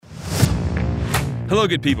Hello,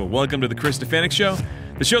 good people. Welcome to the Chris Stefanik Show,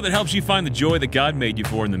 the show that helps you find the joy that God made you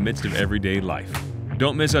for in the midst of everyday life.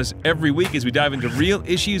 Don't miss us every week as we dive into real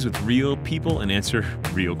issues with real people and answer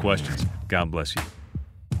real questions. God bless you.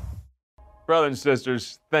 Brothers and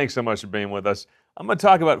sisters, thanks so much for being with us. I'm going to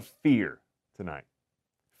talk about fear tonight.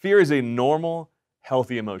 Fear is a normal,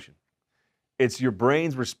 healthy emotion. It's your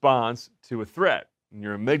brain's response to a threat. And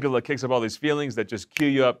your amygdala kicks up all these feelings that just cue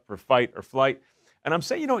you up for fight or flight. And I'm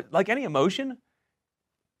saying, like any emotion,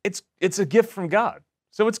 it's a gift from God.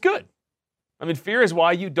 So it's good. I mean, fear is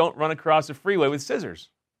why you don't run across a freeway with scissors,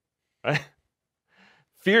 right?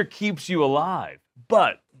 Fear keeps you alive.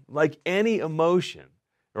 But like any emotion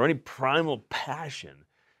or any primal passion,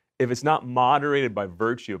 if it's not moderated by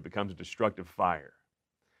virtue, it becomes a destructive fire.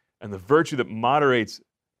 And the virtue that moderates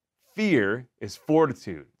fear is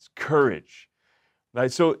fortitude, it's courage.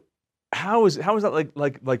 Right? So how is that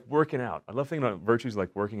like working out? I love thinking about virtues like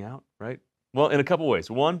working out, right? Well, in a couple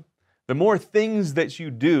ways. One, the more things that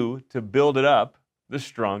you do to build it up, the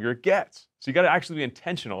stronger it gets. So you got to actually be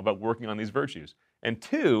intentional about working on these virtues. And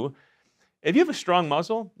two, if you have a strong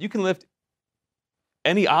muscle, you can lift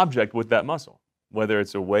any object with that muscle, whether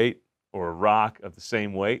it's a weight or a rock of the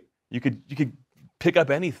same weight. You could pick up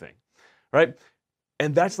anything, right?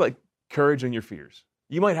 And that's like courage in your fears.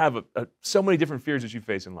 You might have so many different fears that you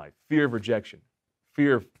face in life. Fear of rejection,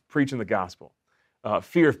 fear of preaching the gospel,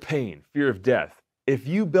 fear of pain, fear of death. If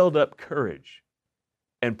you build up courage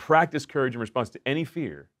and practice courage in response to any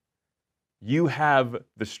fear, you have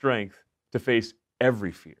the strength to face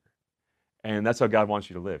every fear. And that's how God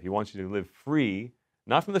wants you to live. He wants you to live free,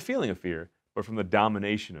 not from the feeling of fear, but from the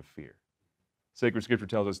domination of fear. Sacred Scripture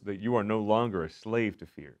tells us that you are no longer a slave to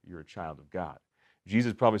fear. You're a child of God.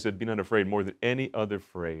 Jesus probably said, be not afraid, more than any other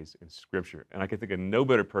phrase in Scripture. And I can think of no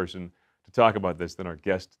better person to talk about this than our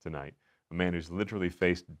guest tonight, a man who's literally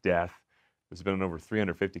faced death. There's been on over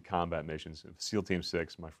 350 combat missions of SEAL Team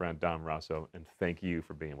 6, my friend Dom Raso, and thank you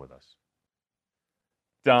for being with us.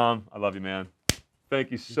 Dom, I love you, man.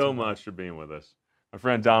 Thank you so much for being with us. My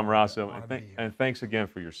friend Dom Raso, and thanks again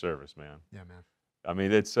for your service, man. Yeah, man. I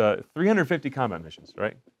mean, it's 350 combat missions,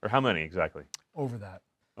 right? Or how many exactly? Over that.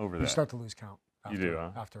 Over that. You start to lose count. You do, huh?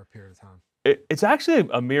 After a period of time. It's actually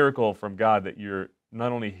a miracle from God that you're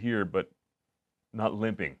not only here, but not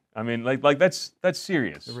limping. I mean, like that's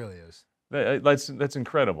serious. It really is. That's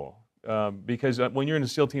incredible. Because when you're in a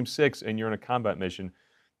SEAL Team 6 and you're in a combat mission,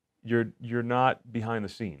 you're not behind the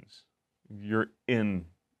scenes. You're in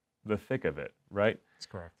the thick of it, right? That's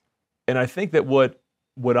correct. And I think that what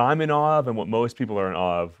I'm in awe of, and what most people are in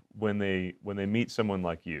awe of, when they meet someone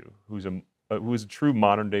like you, who's a true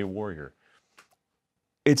modern day warrior,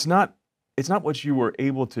 it's not what you were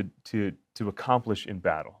able to accomplish in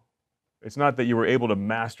battle. It's not that you were able to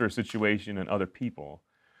master a situation and other people.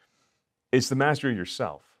 It's the mastery of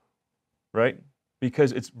yourself, right?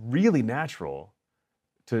 Because it's really natural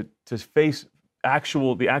to face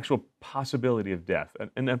the actual possibility of death,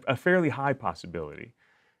 and a fairly high possibility,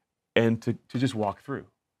 and to just walk through,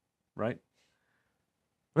 right?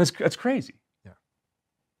 That's crazy. Yeah.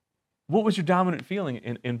 What was your dominant feeling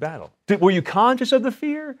in battle? Were you conscious of the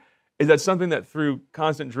fear? Is that something that through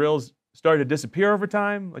constant drills started to disappear over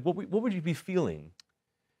time? Like, what would you be feeling?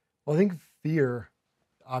 Well, I think fear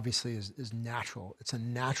obviously is natural. It's a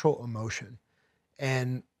natural emotion.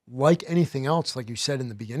 And like anything else, like you said in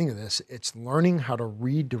the beginning of this, it's learning how to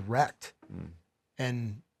redirect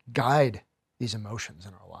and guide these emotions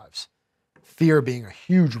in our lives. Fear being a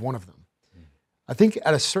huge one of them. I think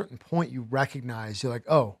at a certain point you recognize, you're like,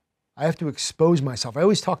 oh, I have to expose myself. I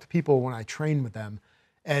always talk to people when I train with them,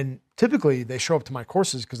 and typically they show up to my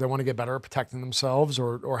courses because they want to get better at protecting themselves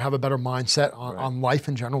or have a better mindset on life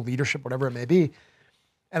in general, leadership, whatever it may be.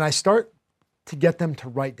 And I start to get them to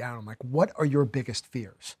write down, I'm like, what are your biggest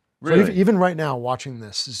fears? Really? So even right now watching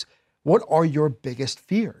this is, what are your biggest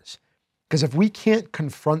fears? Because if we can't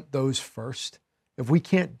confront those first, if we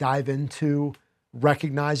can't dive into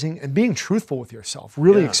recognizing and being truthful with yourself,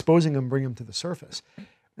 really exposing them, bring them to the surface.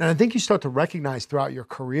 And I think you start to recognize throughout your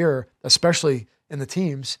career, especially in the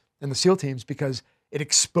teams, in the SEAL teams, because it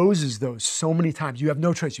exposes those so many times. You have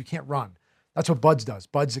no choice. You can't run. That's what BUDS does.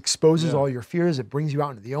 BUDS exposes all your fears. It brings you out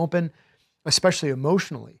into the open, especially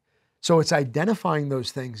emotionally. So it's identifying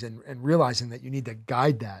those things and realizing that you need to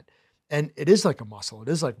guide that. And it is like a muscle. It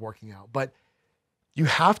is like working out. But you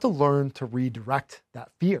have to learn to redirect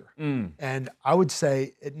that fear. And I would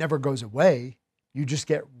say it never goes away. You just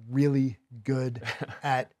get really good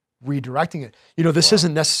at redirecting it. You know, this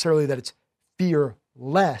isn't necessarily that it's fear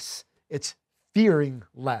less, it's fearing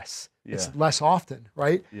less. It's less often,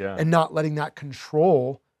 right? Yeah. And not letting that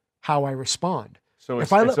control how I respond. So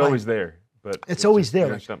it's always there. but it's always just, there.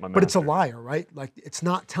 you're Like, just not my but it's a master. liar, right? Like it's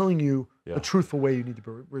not telling you Yeah. the truthful way you need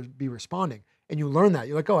to be responding. And you learn that.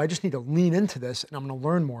 You're like, oh, I just need to lean into this and I'm going to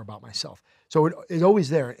learn more about myself. So it is always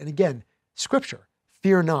there. And again, scripture,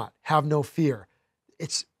 fear not, have no fear.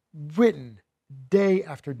 It's written day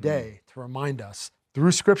after day to remind us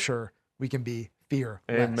through scripture, we can be fearless.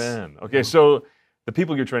 Amen. Okay, so the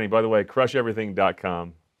people you're training, by the way,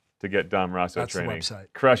 crusheverything.com to get Dom Raso That's training. the website.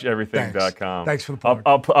 Crusheverything.com. Thanks for the plug.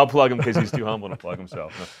 I'll plug him because he's too humble to plug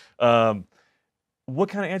himself. What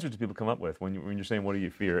kind of answers do people come up with when you're saying, what do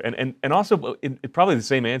you fear? And also, probably the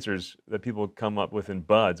same answers that people come up with in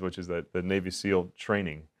BUDS, which is the Navy SEAL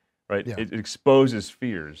training, right? Yeah. It exposes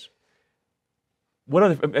fears. What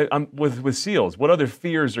other, with SEALs, what other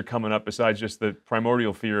fears are coming up besides just the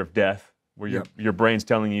primordial fear of death, where your brain's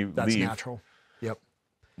telling you That's leave? natural. Yep.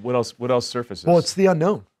 What else surfaces? Well, it's the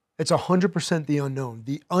unknown. It's 100% the unknown.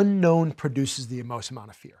 The unknown produces the most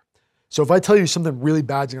amount of fear. So if I tell you something really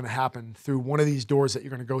bad is going to happen through one of these doors that you're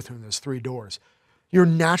going to go through, and there's 3 doors, you're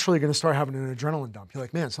naturally going to start having an adrenaline dump. You're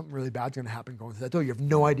like, man, something really bad is going to happen going through that door. You have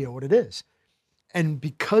no idea what it is. And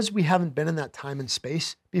because we haven't been in that time and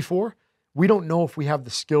space before, we don't know if we have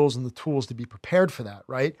the skills and the tools to be prepared for that,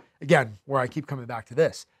 right? Again, where I keep coming back to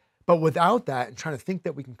this. But without that and trying to think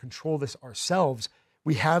that we can control this ourselves,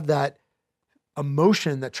 we have that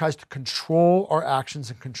emotion that tries to control our actions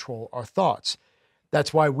and control our thoughts.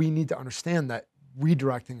 That's why we need to understand that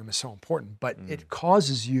redirecting them is so important, but it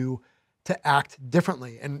causes you to act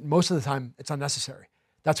differently. And most of the time it's unnecessary.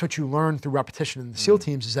 That's what you learn through repetition in the SEAL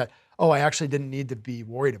teams is that, oh, I actually didn't need to be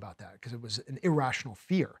worried about that because it was an irrational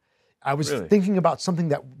fear. I was thinking about something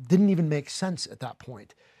that didn't even make sense at that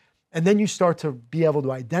point. And then you start to be able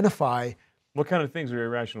to identify. What kind of things are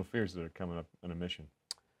irrational fears that are coming up on a mission?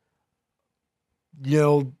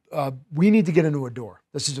 We need to get into a door.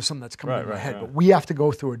 This is just something that's coming into my head, but we have to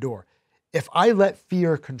go through a door. If I let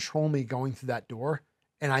fear control me going through that door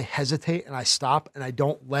and I hesitate and I stop and I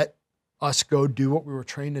don't let us go do what we were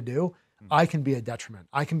trained to do, I can be a detriment.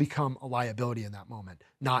 I can become a liability in that moment,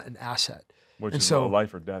 not an asset. Which is a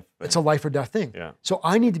life or death thing. It's a life or death thing. Yeah. So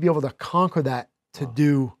I need to be able to conquer that to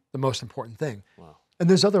do the most important thing. Wow. And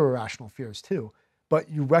there's other irrational fears too. But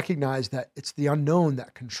you recognize that it's the unknown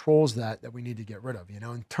that controls that we need to get rid of,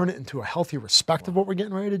 and turn it into a healthy respect of what we're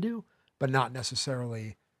getting ready to do, but not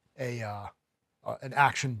necessarily an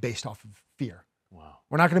action based off of fear. Wow.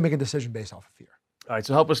 We're not going to make a decision based off of fear. All right,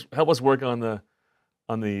 so help us work on the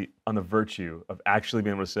virtue of actually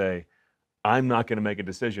being able to say, I'm not going to make a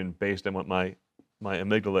decision based on what my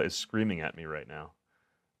amygdala is screaming at me right now,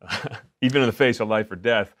 even in the face of life or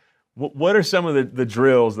death. What are some of the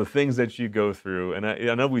drills, the things that you go through? And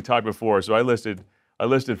I know we talked before, so I listed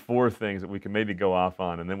 4 things that we can maybe go off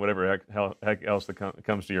on, and then whatever heck else that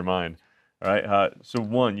comes to your mind. All right. So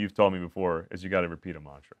one you've told me before is you got to repeat a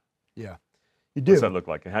mantra. Yeah, you do. What's that look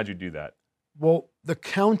like, and how'd you do that? Well, the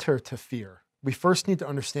counter to fear, we first need to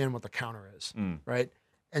understand what the counter is, right?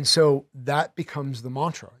 And so that becomes the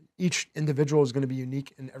mantra. Each individual is going to be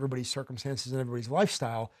unique in everybody's circumstances and everybody's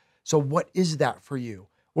lifestyle. So what is that for you?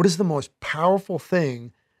 What is the most powerful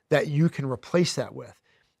thing that you can replace that with?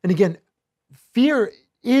 And again, fear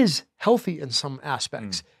is healthy in some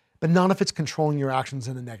aspects, but not if it's controlling your actions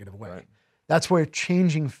in a negative way. Right. That's where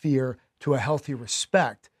changing fear to a healthy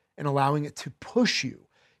respect and allowing it to push you.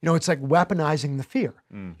 It's like weaponizing the fear.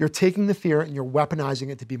 You're taking the fear and you're weaponizing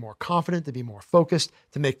it to be more confident, to be more focused,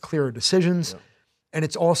 to make clearer decisions. Yeah. And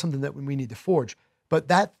it's all something that we need to forge. But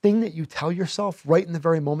that thing that you tell yourself right in the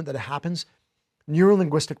very moment that it happens,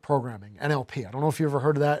 neuro-linguistic programming, NLP. I don't know if you've ever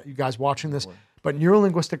heard of that, you guys watching this, but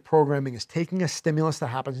neuro-linguistic programming is taking a stimulus that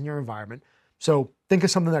happens in your environment. So think of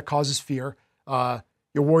something that causes fear. You're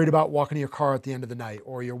worried about walking to your car at the end of the night,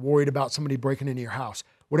 or you're worried about somebody breaking into your house.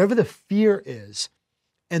 Whatever the fear is,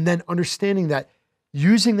 and then understanding that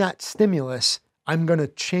using that stimulus, I'm going to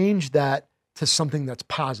change that to something that's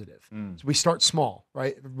positive. So we start small,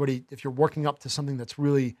 right? Everybody, if you're working up to something that's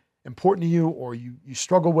really important to you or you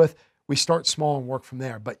struggle with, we start small and work from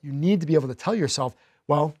there. But you need to be able to tell yourself,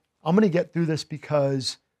 well, I'm going to get through this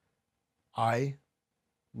because I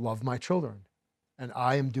love my children and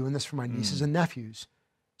I am doing this for my nieces and nephews.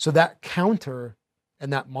 So that counter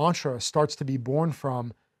and that mantra starts to be born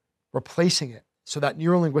from replacing it. So that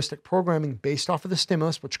neuro-linguistic programming based off of the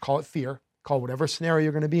stimulus, which call it fear, call whatever scenario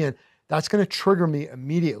you're going to be in, that's going to trigger me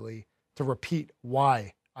immediately to repeat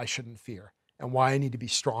why I shouldn't fear and why I need to be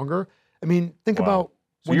stronger. I mean, think about...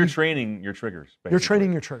 So you're training your triggers, basically. You're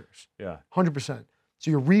training your triggers. Yeah. 100%.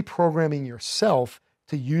 So you're reprogramming yourself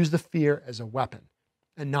to use the fear as a weapon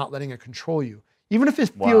and not letting it control you. Even if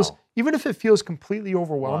it feels completely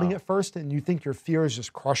overwhelming at first and you think your fear is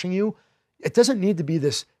just crushing you, It doesn't need to be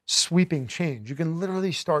this sweeping change. You can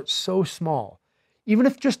literally start so small. Even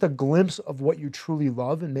if just a glimpse of what you truly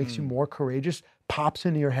love and makes you more courageous pops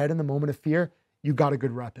into your head in the moment of fear, you got a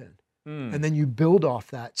good rep in. And then you build off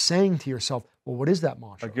that, saying to yourself, well, what is that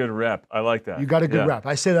mantra? A good rep. I like that. You got a good rep.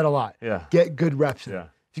 I say that a lot. Yeah. Get good reps in. Yeah.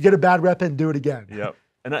 If you get a bad rep in, do it again. Yep.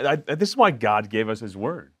 And this is why God gave us his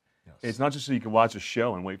word. Yes. It's not just so you can watch a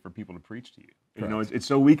show and wait for people to preach to you. You know, it's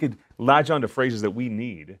so we could latch on to phrases that we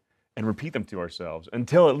need and repeat them to ourselves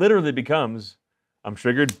until it literally becomes, I'm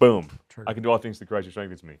triggered, boom. I can do all things through Christ who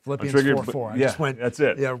strengthens me. Philippians I'm 4:4. I yeah, just went, that's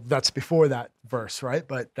it. Yeah, that's before that verse, right?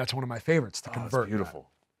 But that's one of my favorites to convert. That's beautiful.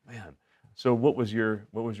 Man. So what was your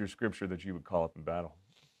scripture that you would call up in battle?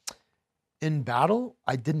 In battle,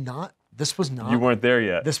 I did not. This was not. You weren't there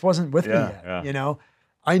yet. This wasn't with me yet. Yeah. You know,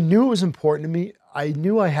 I knew it was important to me. I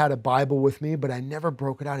knew I had a Bible with me, but I never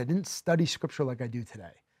broke it out. I didn't study scripture like I do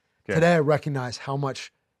today. Okay. Today, I recognize how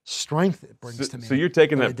much strength it brings to me. So you're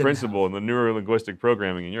taking that principle in the neuro-linguistic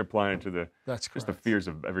programming and you're applying it to the just the fears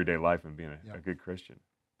of everyday life and being a good Christian.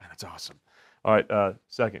 Man, that's awesome. All right,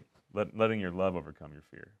 second, letting your love overcome your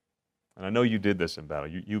fear. And I know you did this in battle.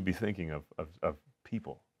 You'd be thinking of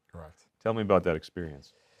people. Correct. Tell me about that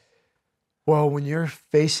experience. Well, when you're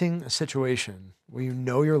facing a situation where you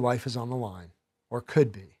know your life is on the line, or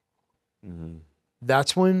could be,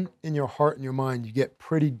 that's when in your heart and your mind you get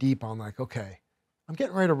pretty deep on like, okay, I'm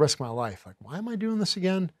getting ready to risk my life. Like, why am I doing this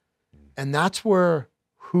again? And that's where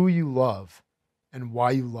who you love and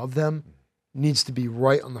why you love them needs to be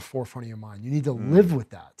right on the forefront of your mind. You need to live with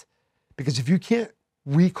that. Because if you can't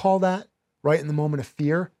recall that right in the moment of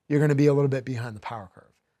fear, you're going to be a little bit behind the power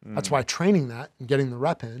curve. That's why training that and getting the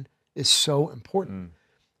rep in is so important.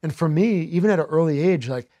 And for me, even at an early age,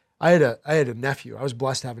 like I had a nephew. I was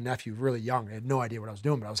blessed to have a nephew really young. I had no idea what I was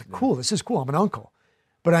doing, but I was like, cool, this is cool. I'm an uncle.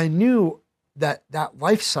 But I knew that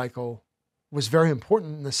life cycle was very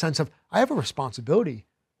important in the sense of I have a responsibility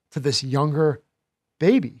to this younger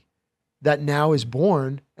baby that now is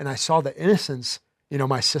born. And I saw the innocence. You know,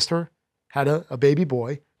 my sister had a baby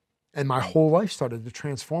boy, and my whole life started to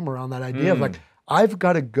transform around that idea of like, I've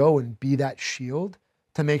got to go and be that shield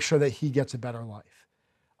to make sure that he gets a better life.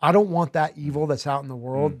 I don't want that evil that's out in the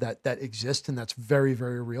world that exists and that's very,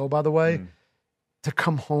 very real, by the way, to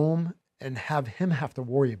come home and have him have to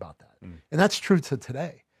worry about that. And that's true to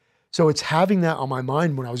today. So it's having that on my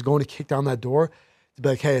mind when I was going to kick down that door to be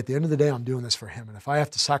like, hey, at the end of the day, I'm doing this for him. And if I have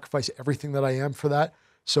to sacrifice everything that I am for that,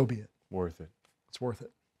 so be it. Worth it. It's worth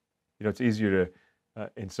it. You know, it's easier to,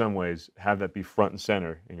 in some ways, have that be front and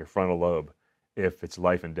center in your frontal lobe if it's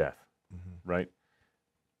life and death, right?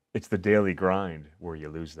 It's the daily grind where you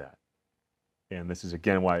lose that. And this is,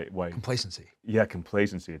 again, why complacency. Yeah,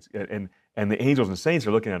 complacency. It's, and the angels and saints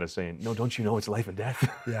are looking at us saying, no, don't you know it's life and death?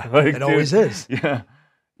 Yeah, like, it always is. Yeah.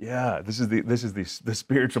 Yeah, this is the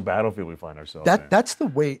spiritual battlefield we find ourselves in. That's the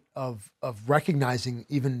weight of recognizing,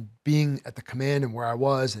 even being at the command and where I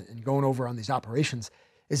was and going over on these operations,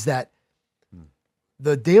 is that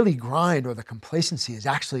the daily grind or the complacency is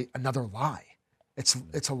actually another lie.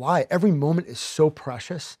 It's a lie. Every moment is so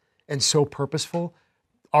precious and so purposeful.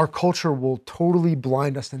 Our culture will totally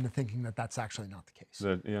blind us into thinking that that's actually not the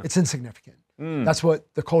case. It's insignificant. That's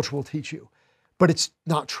what the culture will teach you. But it's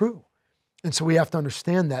not true. And so we have to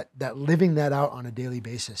understand that living that out on a daily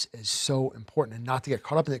basis is so important and not to get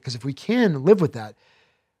caught up in it. Because if we can live with that,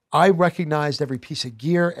 I recognized every piece of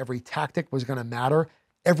gear, every tactic was going to matter.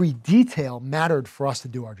 Every detail mattered for us to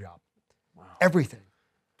do our job. Wow. Everything.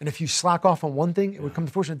 And if you slack off on one thing, it would come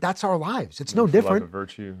to fruition. That's our lives. It's no different. Like a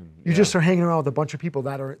virtue. You just are hanging around with a bunch of people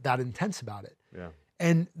that are that intense about it. Yeah.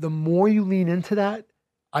 And the more you lean into that,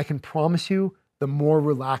 I can promise you, the more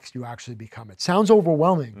relaxed you actually become. It sounds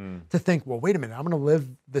overwhelming to think, well, wait a minute, I'm going to live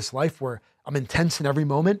this life where I'm intense in every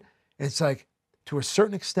moment. And it's like, to a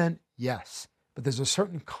certain extent, yes. But there's a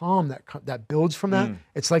certain calm that builds from that.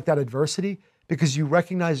 It's like that adversity because you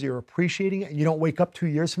recognize you're appreciating it and you don't wake up 2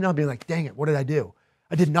 years from now being like, dang it, what did I do?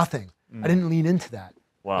 I did nothing. I didn't lean into that.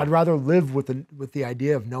 Wow. I'd rather live with the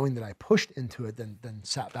idea of knowing that I pushed into it than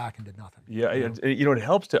sat back and did nothing. Yeah, you know, it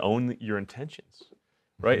helps to own your intentions.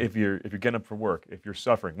 Right? If you're getting up for work, if you're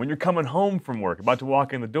suffering, when you're coming home from work, about to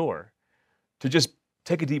walk in the door, to just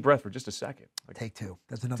take a deep breath for just a second. Like, take two.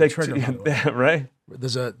 That's another trigger. Right?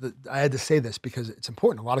 I had to say this because it's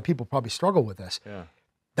important. A lot of people probably struggle with this. Yeah.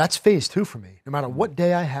 That's phase 2 for me. No matter what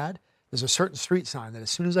day I had, there's a certain street sign that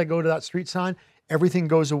as soon as I go to that street sign, everything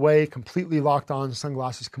goes away, completely locked on,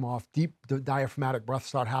 sunglasses come off, deep diaphragmatic breaths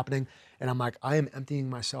start happening. And I'm like, I am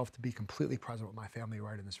emptying myself to be completely present with my family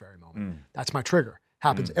right in this very moment. That's my trigger.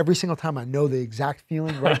 Happens every single time. I know the exact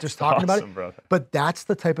feeling, right? Just talking about it. Brother. But that's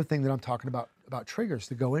the type of thing that I'm talking about about triggers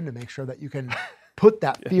to go in to make sure that you can put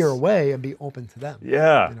that fear away and be open to them.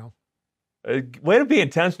 Yeah. You know? Way to be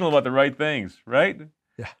intentional about the right things, right?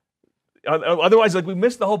 Yeah. Otherwise, like, we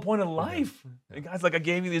miss the whole point of life. And God's like, I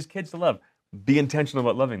gave you these kids to love. Be intentional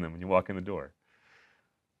about loving them when you walk in the door.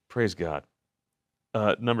 Praise God.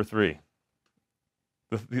 Number 3,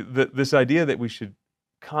 this idea that we should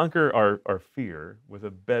conquer our fear with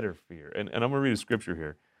a better fear. And I'm going to read a scripture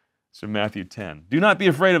here. So Matthew 10. Do not be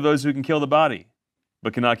afraid of those who can kill the body,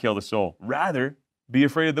 but cannot kill the soul. Rather, be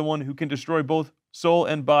afraid of the one who can destroy both soul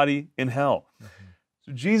and body in hell.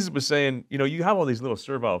 So Jesus was saying, you know, you have all these little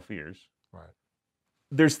servile fears. Right.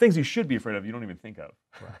 There's things you should be afraid of you don't even think of.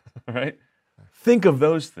 Right? Think of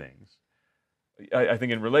those things. I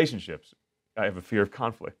think in relationships, I have a fear of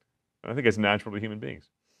conflict. I think it's natural to human beings.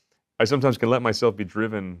 I sometimes can let myself be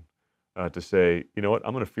driven to say, you know what,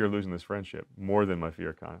 I'm going to fear losing this friendship more than my fear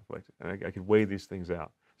of conflict. And I can weigh these things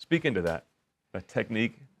out. Speak into that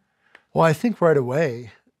technique. Well, I think right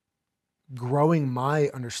away, growing my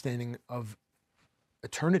understanding of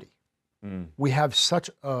eternity. We have such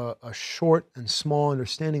a short and small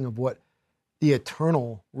understanding of what the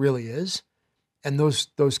eternal really is. And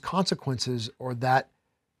those consequences, or that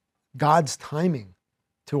God's timing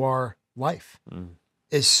to our life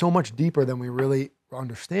is so much deeper than we really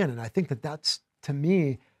understand. And I think that's, to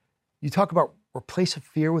me, you talk about replace a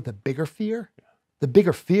fear with a bigger fear. Yeah. The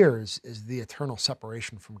bigger fear is the eternal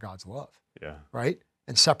separation from God's love. Yeah. Right?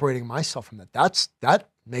 And separating myself from that. That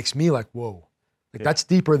makes me like, whoa. Like that's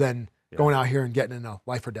deeper than going out here and getting in a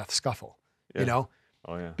life or death scuffle, you know?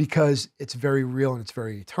 Oh, yeah. Because it's very real and it's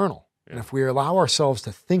very eternal. Yeah. And if we allow ourselves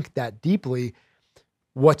to think that deeply,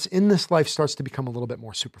 what's in this life starts to become a little bit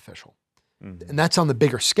more superficial. And that's on the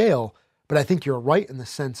bigger scale. But I think you're right in the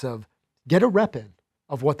sense of get a rep in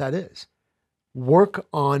of what that is. Work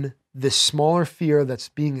on this smaller fear that's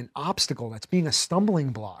being an obstacle, that's being a stumbling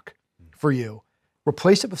block for you.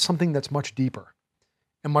 Replace it with something that's much deeper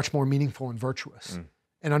and much more meaningful and virtuous.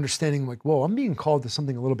 And understanding like, whoa, I'm being called to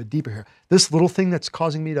something a little bit deeper here. This little thing that's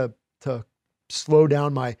causing me to slow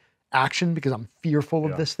down my action because I'm fearful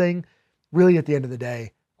of this thing, really at the end of the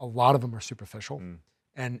day, a lot of them are superficial.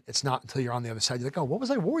 And it's not until you're on the other side, you're like, oh, what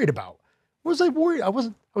was I worried about? What was I worried? I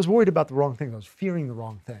was worried about the wrong things. I was fearing the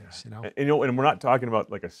wrong things, you know? And, and we're not talking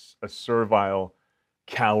about like a servile,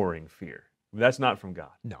 cowering fear. That's not from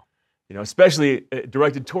God. No. You know, especially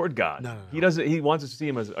directed toward God. No. He wants us to see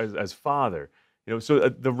him as Father. You know, so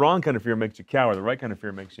the wrong kind of fear makes you cower. The right kind of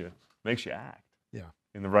fear makes you act. Yeah.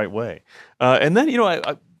 In the right way. And then, you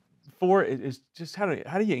know, 4 is just how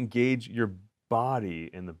do you engage your body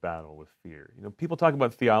in the battle with fear? You know, people talk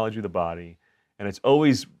about theology of the body, and it's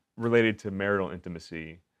always related to marital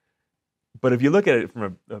intimacy. But if you look at it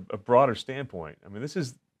from a broader standpoint, I mean, this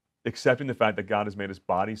is accepting the fact that God has made us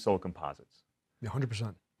body, soul composites. Yeah,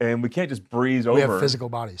 100%. And we can't just breeze over. We have physical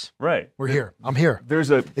bodies. Right. We're here. I'm here.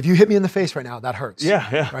 If you hit me in the face right now, that hurts.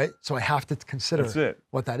 Yeah. Right? So I have to consider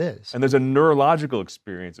what that is. And there's a neurological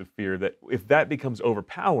experience of fear that if that becomes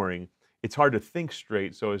overpowering, it's hard to think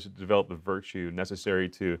straight so as to develop the virtue necessary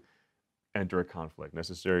to enter a conflict,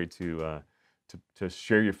 necessary to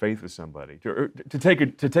share your faith with somebody, to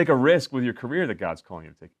take a risk with your career that God's calling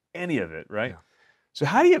you to take, any of it, right? Yeah. So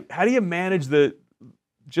how do you manage the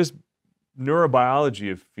just neurobiology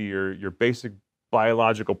of fear, your basic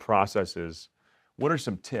biological processes? What are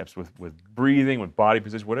some tips with breathing, with body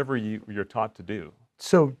position, whatever you're taught to do?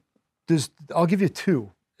 So I'll give you 2.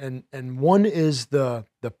 And one is the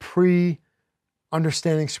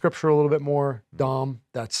pre-understanding scripture a little bit more, Dom,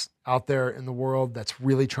 that's out there in the world, that's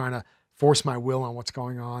really trying to force my will on what's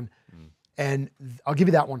going on. And I'll give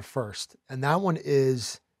you that one first. And that one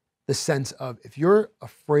is the sense of if you're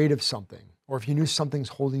afraid of something, or if you knew something's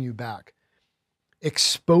holding you back,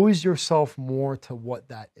 expose yourself more to what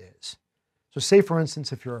that is. So say, for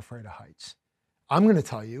instance, if you're afraid of heights, I'm going to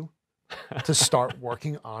tell you to start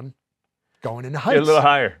working on going into heights. Get a little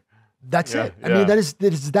higher. That's it. I mean, that is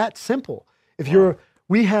that simple. If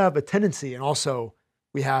we have a tendency, and also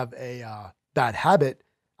we have a bad habit,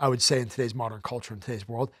 I would say in today's modern culture, in today's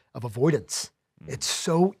world, of avoidance. It's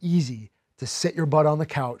so easy to sit your butt on the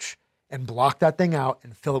couch and block that thing out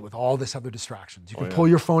and fill it with all this other distractions. You can pull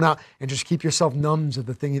your phone out and just keep yourself numb of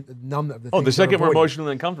the thing. The second we're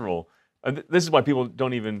emotionally uncomfortable. This is why people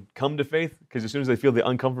don't even come to faith, because as soon as they feel the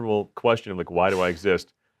uncomfortable question of like, why do I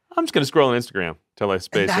exist? I'm just going to scroll on Instagram till I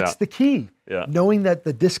space out. That's the key. Yeah. Knowing that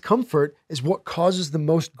the discomfort is what causes the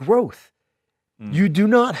most growth. You do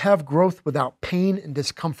not have growth without pain and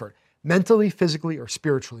discomfort. mentally, physically, or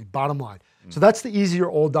spiritually, bottom line. So that's the easier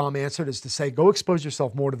old Dom answer, is to say, go expose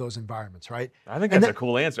yourself more to those environments, right? I think that's a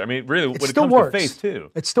cool answer. I mean, really, when it still comes works. to faith too.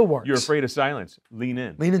 It still works. You're afraid of silence. Lean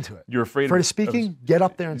in. Lean into it. You're afraid of speaking, get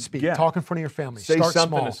up there and speak. Yeah. Talk in front of your family. Say Start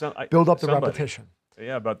something small. to Build up the somebody. repetition.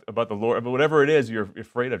 Yeah, about the Lord. But whatever it is you're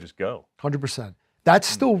afraid of, just go. 100%. That's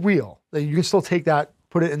still real. You can still take that,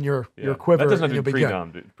 put it in your quiver. That doesn't and have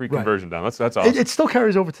to be pre-conversion down. That's awesome. It still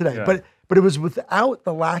carries over today. Yeah. But it was without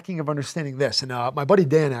the lacking of understanding this. And my buddy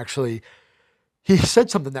Dan, actually, he said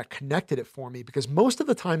something that connected it for me, because most of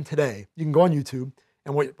the time today, you can go on YouTube,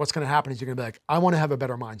 and what's going to happen is you're going to be like, I want to have a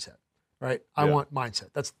better mindset, right? I want mindset.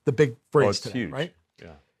 That's the big phrase today, huge. right?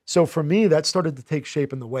 Yeah. So for me, that started to take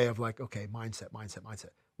shape in the way of like, okay, mindset.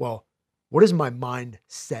 Well, what is my mind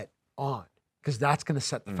set on? Because that's going to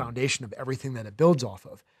set the foundation of everything that it builds off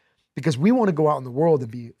of. Because we want to go out in the world and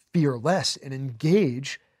be fearless and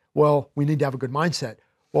engage. Well, we need to have a good mindset.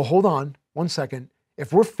 Well, hold on 1 second.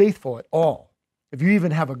 If we're faithful at all, if you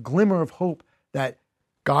even have a glimmer of hope that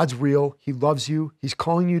God's real, he loves you, he's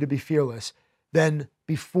calling you to be fearless, then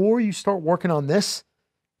before you start working on this,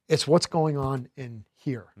 it's what's going on in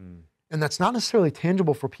here. And that's not necessarily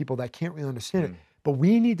tangible for people that can't really understand it, but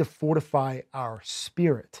we need to fortify our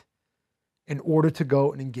spirit in order to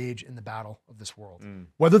go and engage in the battle of this world,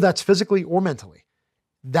 whether that's physically or mentally.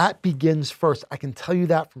 That begins first. I can tell you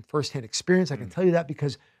that from firsthand experience. I can tell you that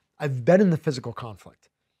because I've been in the physical conflict.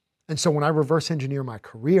 And so when I reverse engineer my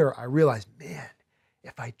career, I realized, man,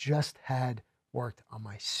 if I just had worked on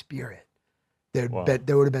my spirit, there would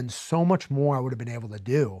have been so much more I would have been able to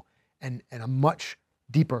do, and a much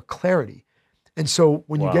deeper clarity. And so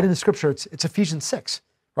when you get into scripture, it's Ephesians 6,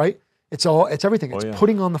 right? It's everything. It's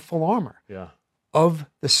putting on the full armor of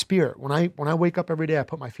the spirit. When I wake up every day, I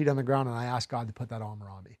put my feet on the ground and I ask God to put that armor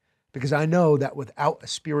on me, because I know that without a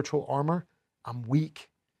spiritual armor, I'm weak.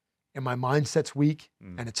 And my mindset's weak,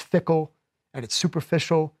 and it's fickle, and it's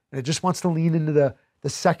superficial, and it just wants to lean into the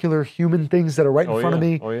secular human things that are right in front of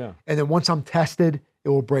me. And then once I'm tested, it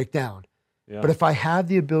will break down. But if I have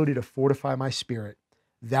the ability to fortify my spirit,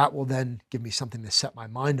 that will then give me something to set my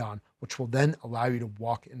mind on, which will then allow you to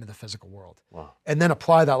walk into the physical world. And then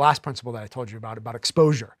apply that last principle that I told you about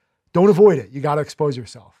exposure. Don't avoid it. You got to expose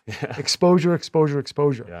yourself. Exposure.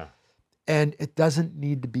 And it doesn't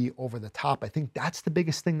need to be over the top. I think that's the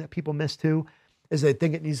biggest thing that people miss too, is they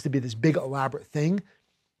think it needs to be this big elaborate thing.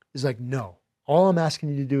 It's like, no, all I'm asking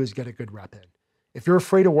you to do is get a good rep in. If you're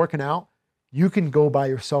afraid of working out, you can go by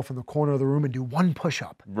yourself in the corner of the room and do one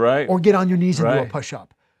push-up. Right. Or get on your knees and do a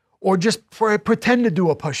push-up. Or just pretend to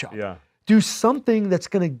do a push-up. Do something that's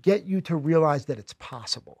going to get you to realize that it's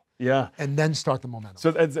possible. And then start the momentum.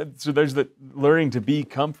 So there's the learning to be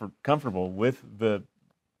comfortable with the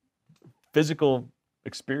physical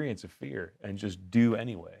experience of fear and just do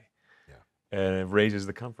anyway. And it raises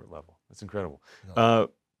the comfort level. That's incredible.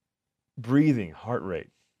 Breathing, heart rate,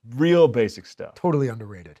 real basic stuff. Totally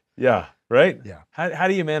underrated. Yeah, right? Yeah. How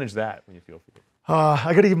do you manage that when you feel fear?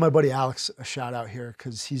 I got to give my buddy Alex a shout out here,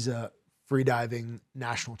 because he's a freediving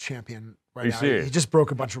national champion right now. Serious? He just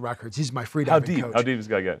broke a bunch of records. He's my freediving coach. How deep does this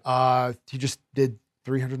guy get? He just did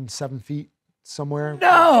 307 feet somewhere.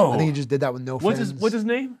 No! I think he just did that with no fins. What's his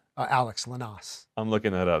name? Alex Lanas. I'm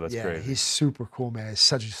looking that up. That's great. He's super cool, man. He's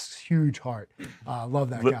such a huge heart.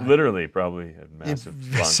 Love that guy. Literally, probably a massive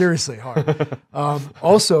fun. Seriously hard.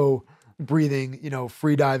 Also, breathing,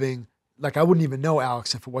 free diving. Like, I wouldn't even know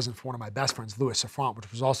Alex if it wasn't for one of my best friends, Louis Safrant,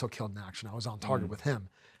 which was also killed in action. I was on target with him.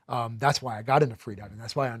 That's why I got into free diving.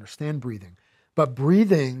 That's why I understand breathing. But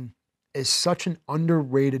breathing is such an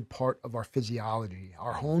underrated part of our physiology,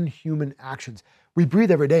 our own human actions. We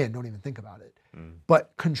breathe every day and don't even think about it.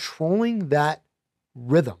 But controlling that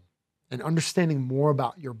rhythm and understanding more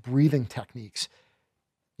about your breathing techniques,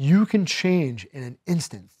 you can change in an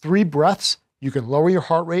instant. 3 breaths, you can lower your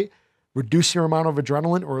heart rate, reduce your amount of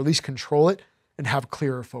adrenaline, or at least control it, and have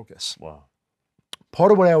clearer focus. Wow.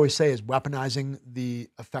 Part of what I always say is weaponizing the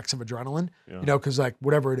effects of adrenaline, because like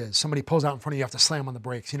whatever it is, somebody pulls out in front of you, you have to slam on the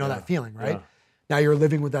brakes. You know that feeling, right? Now you're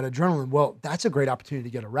living with that adrenaline. Well, that's a great opportunity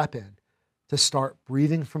to get a rep in, to start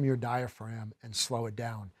breathing from your diaphragm and slow it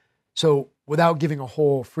down. So without giving a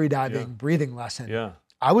whole freediving breathing lesson,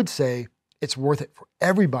 I would say it's worth it for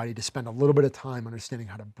everybody to spend a little bit of time understanding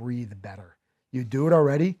how to breathe better. You do it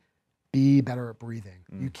already, be better at breathing.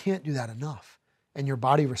 You can't do that enough. And your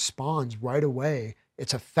body responds right away.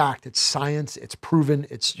 It's a fact, it's science, it's proven,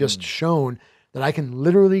 it's just shown that I can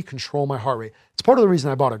literally control my heart rate. It's part of the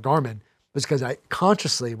reason I bought a Garmin, was because I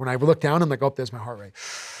consciously, when I look down, I'm like, oh, there's my heart rate.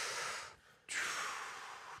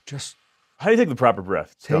 Just How do you take the proper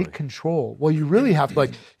breath? Take control. Well, you really have to, like,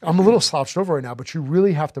 I'm a little slouched over right now, but you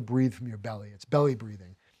really have to breathe from your belly. It's belly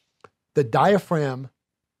breathing. The diaphragm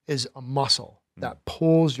is a muscle that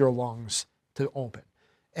pulls your lungs to open.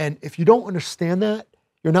 And if you don't understand that,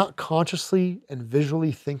 you're not consciously and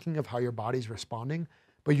visually thinking of how your body's responding,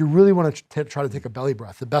 but you really want to try to take a belly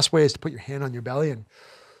breath. The best way is to put your hand on your belly and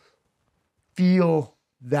feel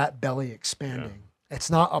that belly expanding. It's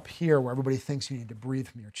not up here where everybody thinks you need to breathe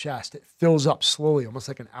from your chest. It fills up slowly, almost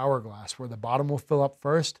like an hourglass, where the bottom will fill up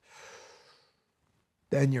first,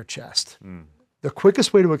 then your chest. The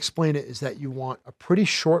quickest way to explain it is that you want a pretty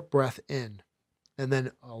short breath in and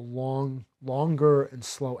then a longer and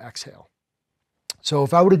slow exhale. So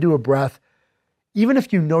if I were to do a breath, even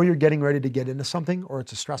if you know you're getting ready to get into something or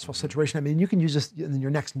it's a stressful situation, I mean, you can use this in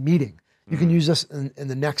your next meeting. You can use this in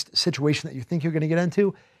the next situation that you think you're going to get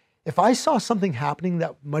into. If I saw something happening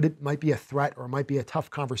that might be a threat or might be a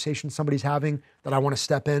tough conversation somebody's having that I want to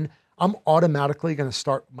step in, I'm automatically going to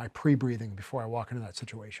start my pre-breathing before I walk into that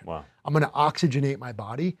situation. Wow. I'm going to oxygenate my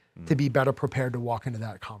body to be better prepared to walk into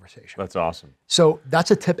that conversation. That's awesome. So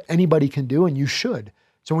that's a tip anybody can do, and you should.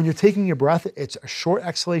 So when you're taking your breath, it's a short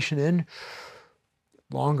exhalation in,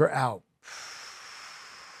 longer out.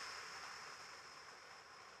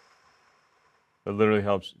 It literally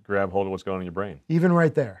helps grab hold of what's going on in your brain. Even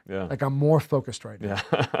right there. Yeah. Like I'm more focused right now.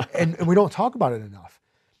 Yeah. and we don't talk about it enough.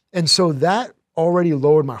 And so that already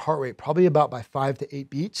lowered my heart rate probably about by 5 to 8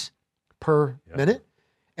 beats per minute.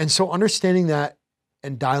 And so understanding that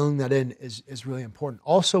and dialing that in is really important.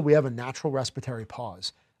 Also, we have a natural respiratory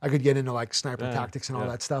pause. I could get into like sniper tactics and all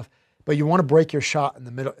that stuff, but you want to break your shot in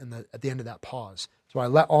the middle, at the end of that pause. So I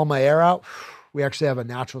let all my air out. We actually have a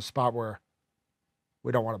natural spot where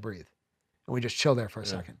we don't want to breathe. And we just chill there for a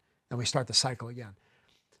second. Then we start the cycle again.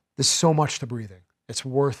 There's so much to breathing. It's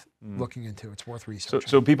worth looking into. It's worth researching.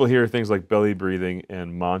 So people hear things like belly breathing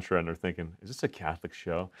and mantra and they're thinking, is this a Catholic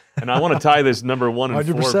show? And I want to tie this number 1 and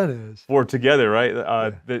 100% four together,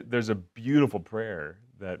 right? There's a beautiful prayer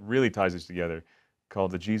that really ties this together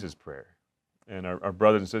called the Jesus Prayer. And our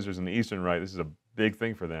brothers and sisters in the Eastern Rite, this is a big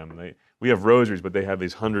thing for them. We have rosaries, but they have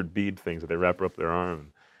these 100 bead things that they wrap up their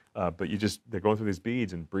arm. But they're going through these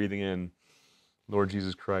beads and breathing in, Lord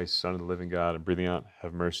Jesus Christ, Son of the living God, and breathing out,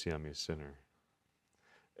 have mercy on me, a sinner.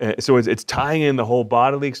 So it's tying in the whole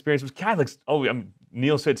bodily experience. With Catholics,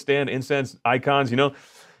 kneel, sit, stand, incense, icons,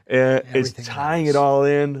 it's tying it all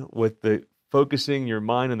in with the focusing your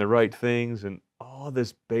mind on the right things and all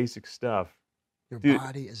this basic stuff. Your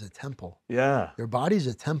body is a temple. Yeah. Your body is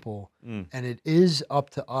a temple, and it is up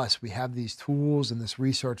to us. We have these tools and this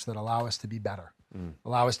research that allow us to be better,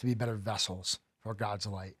 allow us to be better vessels for God's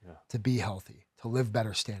light, to be healthy, to live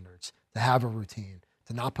better standards, to have a routine,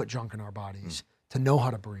 to not put junk in our bodies, to know how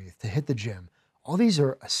to breathe, to hit the gym. All these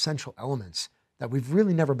are essential elements that we've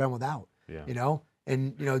really never been without,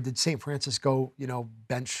 And, did St. Francis go,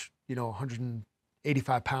 bench,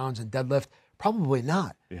 185 pounds and deadlift? Probably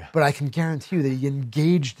not. Yeah. But I can guarantee you that he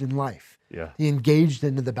engaged in life. Yeah. He engaged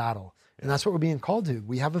into the battle. And that's what we're being called to.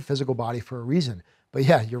 We have a physical body for a reason. But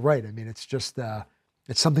yeah, you're right. I mean, it's just,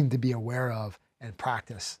 it's something to be aware of and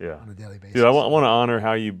practice on a daily basis. Dude, I want to honor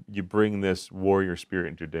how you bring this warrior spirit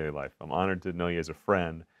into your daily life. I'm honored to know you as a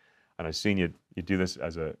friend, and I've seen you do this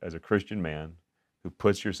as a Christian man who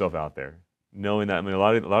puts yourself out there, knowing that. I mean, a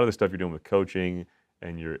lot of the stuff you're doing with coaching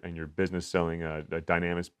and your business selling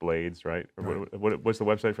Dynamis blades, right? Or what's the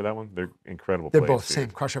website for that one? They're incredible. They're both same.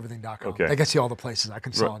 CrushEverything.com. Okay, that gets you all the places. I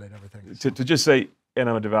consolidate everything. So. To just say, and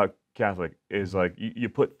I'm a devout Catholic, is like you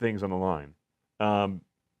put things on the line.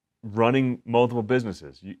 Running multiple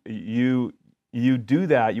businesses, you do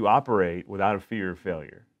that. You operate without a fear of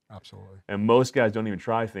failure. Absolutely. And most guys don't even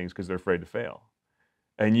try things because they're afraid to fail.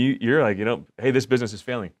 And you're like, hey, this business is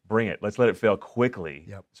failing. Bring it. Let's let it fail quickly.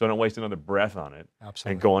 Yep. So I don't waste another breath on it.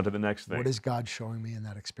 Absolutely. And go on to the next thing. What is God showing me in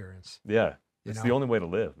that experience? Yeah. It's the only way to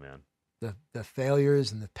live, man. The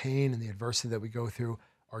failures and the pain and the adversity that we go through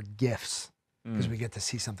are gifts because we get to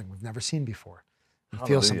see something we've never seen before and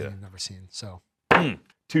feel something we've never seen. So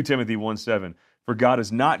 2 Timothy 1:7, for God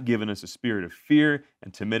has not given us a spirit of fear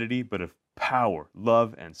and timidity, but of power,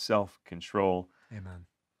 love, and self-control. Amen.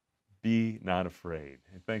 Be not afraid.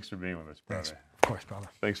 And thanks for being with us, brother. Thanks. Of course, brother.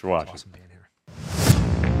 Thanks for watching. It's awesome being here.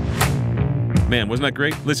 Man, wasn't that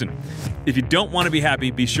great? Listen, if you don't want to be happy,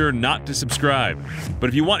 be sure not to subscribe. But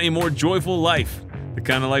if you want a more joyful life, the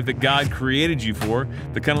kind of life that God created you for,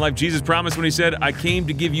 the kind of life Jesus promised when he said, I came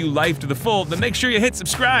to give you life to the full, then make sure you hit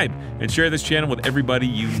subscribe and share this channel with everybody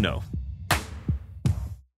you know.